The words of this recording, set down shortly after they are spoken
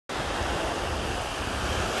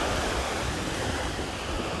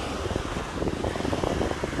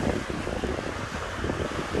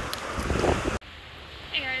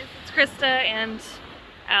Krista and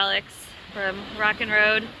Alex from Rock and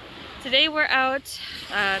Road. Today we're out just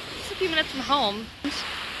a few minutes from home,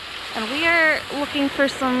 and we are looking for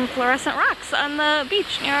some fluorescent rocks on the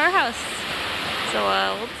beach near our house. So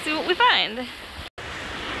let's see what we find. I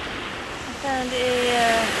found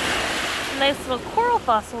a nice little coral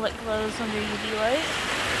fossil that glows under UV light.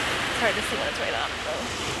 It's hard to see when it's right on it though.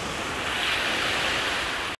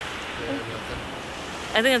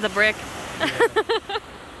 I think it's a brick.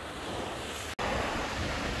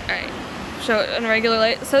 Alright, show it in regular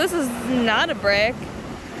light. So this is not a brick,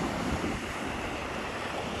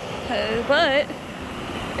 but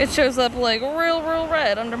it shows up like real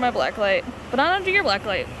red under my black light. But not under your black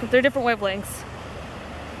light, because they're different wavelengths.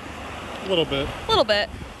 A little bit. A little bit.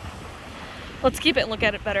 Let's keep it and look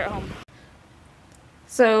at it better at home.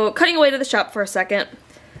 So, cutting away to the shop for a second.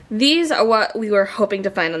 These are what we were hoping to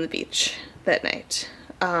find on the beach that night.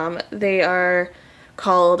 They are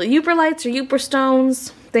called euprolites or euper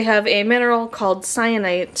stones. They have a mineral called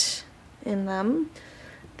cyanite in them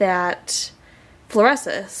that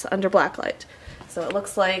fluoresces under black light. So it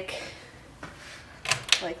looks like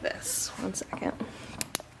this. One second.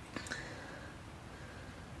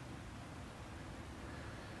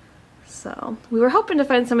 So we were hoping to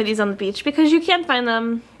find some of these on the beach because you can find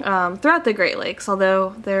them throughout the Great Lakes,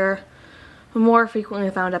 although they're more frequently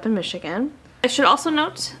found up in Michigan. I should also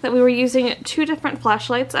note that we were using two different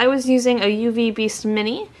flashlights. I was using a UV Beast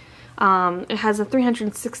Mini. It has a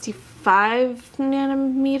 365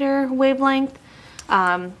 nanometer wavelength.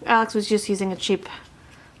 Alex was just using a cheap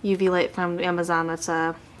UV light from Amazon that's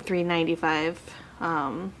a 395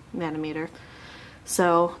 nanometer.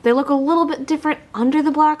 So they look a little bit different under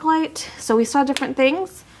the black light, so we saw different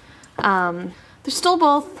things. They're still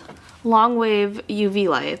both long wave UV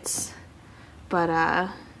lights,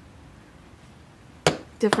 but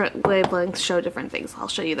different wavelengths show different things. I'll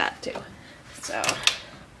show you that too. So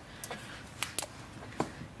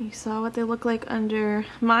you saw what they look like under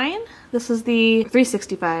mine. This is the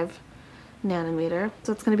 365 nanometer,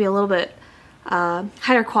 so it's going to be a little bit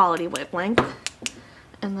higher quality wavelength.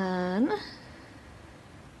 And then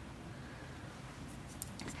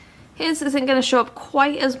his isn't going to show up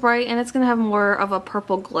quite as bright, and it's going to have more of a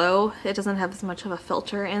purple glow. It doesn't have as much of a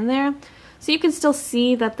filter in there. So you can still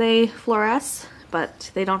see that they fluoresce,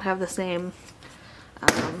 but they don't have the same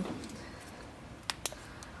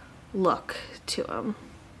look to them.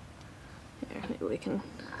 Here, maybe we can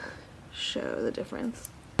show the difference.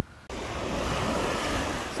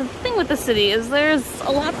 So the thing with the city is there's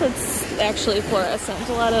a lot that's actually fluorescent.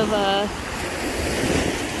 A lot of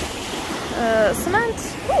cement.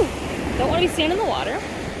 Ooh, don't want to be sand in the water.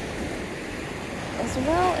 As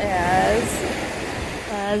well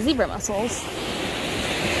as zebra mussels.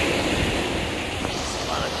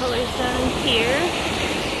 Colors down here.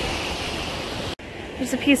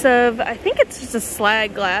 There's a piece of, I think it's just a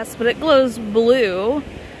slag glass, but it glows blue.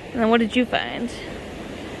 And then what did you find?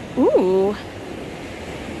 Ooh.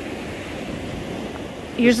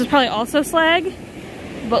 Yours is probably also slag,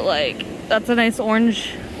 but like, that's a nice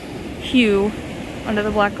orange hue under the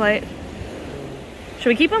black light. Should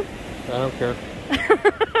we keep them? I don't care.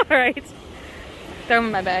 Alright. Throw them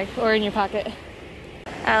in my bag or in your pocket.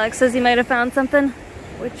 Alex says he might have found something.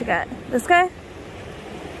 What you got? This guy? I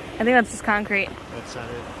think that's just concrete. That's not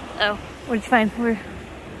it. Oh, what did you find? Where?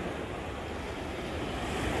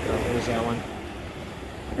 What was that one?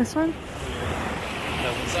 This one?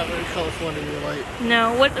 That one's not very colorful under your light.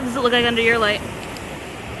 No, what does it look like under your light?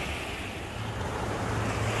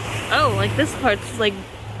 Oh, like this part's like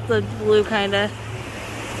the blue kinda.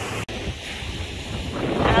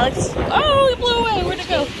 Alex? Oh, it blew away! Where'd it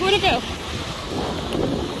go? Where'd it go?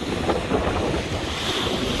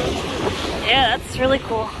 Yeah, that's really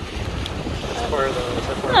cool. That's part of the,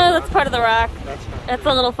 that's part of the rock. That's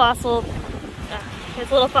a little fossil.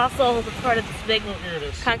 It's a little fossil. It's part of this big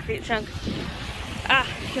concrete chunk. Ah,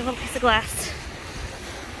 here's a little piece of glass.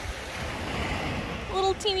 A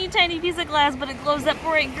little teeny tiny piece of glass, but it glows that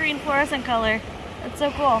bright green fluorescent color. That's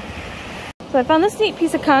so cool. So I found this neat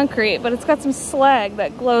piece of concrete, but it's got some slag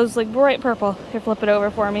that glows like bright purple. Here, flip it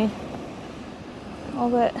over for me. All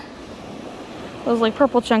that, those like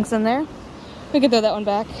purple chunks in there. We could throw that one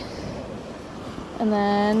back. And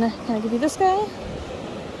then, can I give you this guy?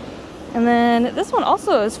 And then this one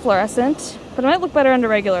also is fluorescent, but it might look better under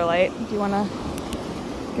regular light. Do you want to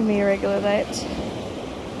give me your regular light?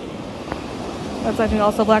 That's I think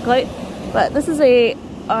also black light. But this is a,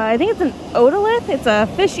 I think it's an otolith. It's a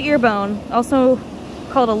fish ear bone, also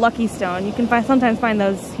called a lucky stone. You can sometimes find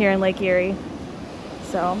those here in Lake Erie.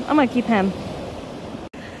 So I'm gonna keep him.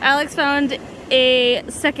 Alex found a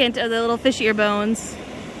second of the little fish ear bones.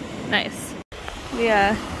 Nice.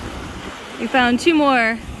 We found 2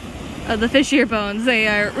 more of the fish ear bones. They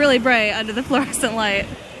are really bright under the fluorescent light.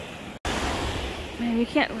 Man, you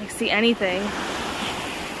can't like see anything.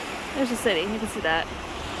 There's the city, you can see that.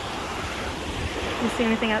 You see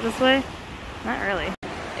anything out this way? Not really.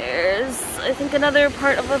 There's, I think, another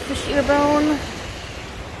part of a fish ear bone. I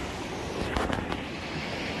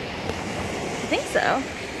think so.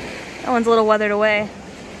 That one's a little weathered away.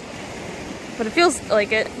 But it feels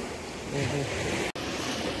like it.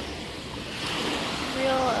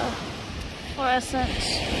 Real fluorescent,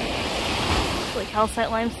 like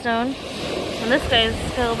calcite limestone. And this guy's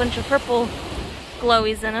got a bunch of purple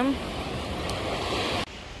glowies in him.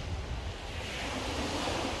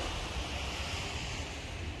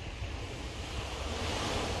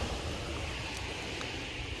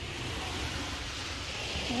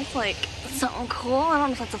 It's like something cool. I don't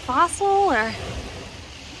know if that's a fossil or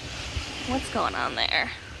what's going on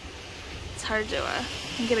there. It's hard to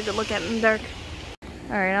get a good look at it in the dark.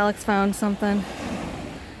 Alright, Alex found something.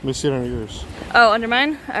 Let me see it under yours. Oh, under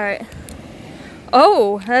mine? Alright.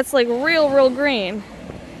 Oh, that's like real green.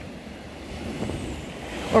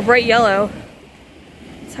 Or bright yellow.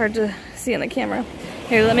 It's hard to see in the camera.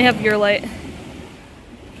 Here, let me have your light.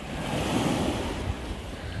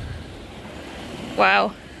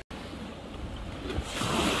 Wow.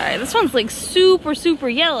 Alright, this one's like super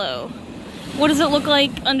yellow. What does it look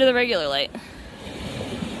like under the regular light?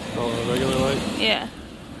 Oh, the regular light? Yeah.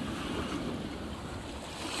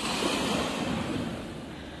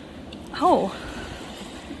 Oh.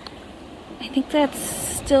 I think that's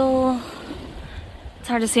still... It's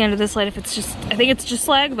hard to see under this light if it's just... I think it's just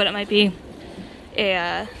slag, but it might be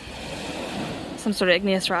a some sort of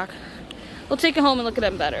igneous rock. We'll take it home and look at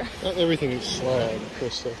them better. Not everything is slag,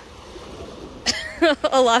 Krista.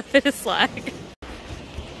 A lot of it is slag.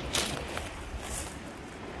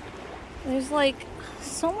 There's like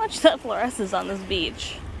so much that fluoresces on this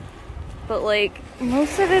beach, but like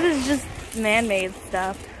most of it is just man-made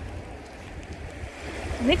stuff.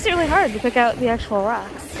 It makes it really hard to pick out the actual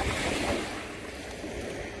rocks.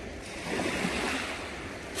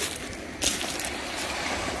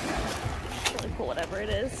 It's really cool, whatever it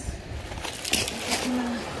is.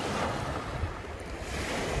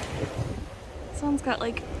 This one's got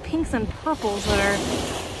like pinks and purples that are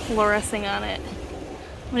fluorescing on it.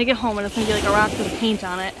 When I get home, it's gonna be like a rock with paint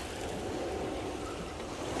on it.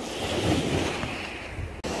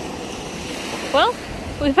 Well,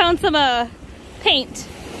 we found some paint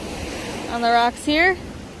on the rocks here.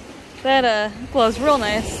 That glows real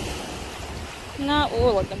nice. Not what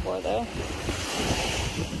we're looking for though.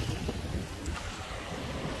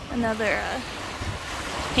 Another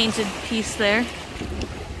painted piece there.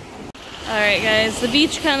 Alright guys, the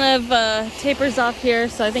beach kind of tapers off here,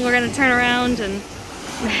 so I think we're gonna turn around and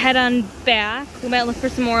head on back. We might look for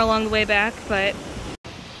some more along the way back, but...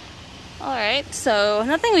 Alright, so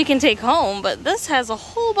nothing we can take home, but this has a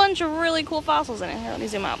whole bunch of really cool fossils in it. Here, let me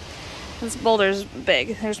zoom out. This boulder's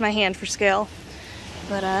big. There's my hand for scale.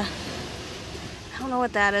 But, I don't know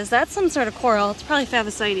what that is. That's some sort of coral. It's probably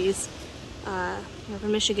Favicites. You're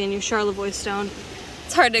from Michigan, your Charlevoix stone.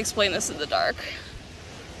 It's hard to explain this in the dark.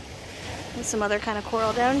 There's some other kind of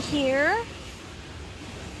coral down here.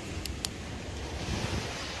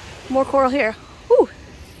 More coral here. Whew.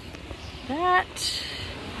 That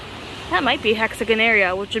might be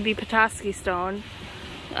hexagonaria, which would be Petoskey stone.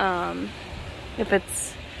 If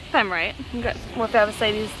I'm right. We've got more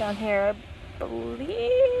Favicites down here, I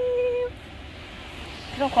believe.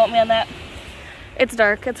 Don't quote me on that. It's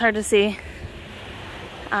dark, it's hard to see.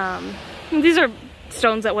 These are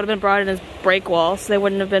stones that would have been brought in as break walls, so they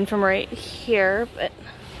wouldn't have been from right here, but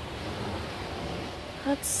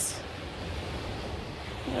that's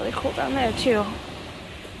really cool down there too.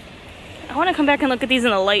 I want to come back and look at these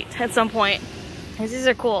in the light at some point, because these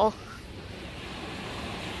are cool.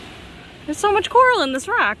 There's so much coral in this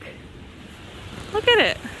rock. Look at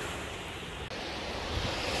it.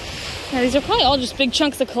 Yeah, these are probably all just big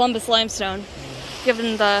chunks of Columbus limestone,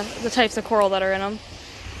 given the types of coral that are in them.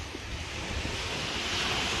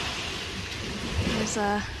 There's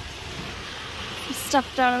some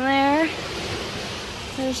stuff down in there.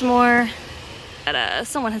 There's more that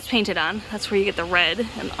someone has painted on. That's where you get the red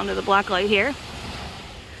and under the black light here.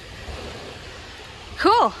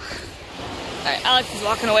 Cool. All right, Alex is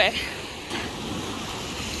walking away.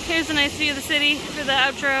 Here's a nice view of the city for the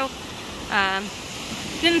outro.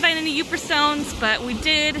 Didn't find any Yooper stones, but we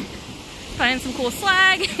did find some cool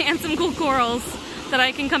slag and some cool corals that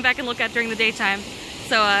I can come back and look at during the daytime.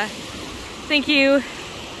 So thank you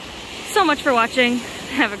so much for watching.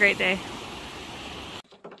 Have a great day.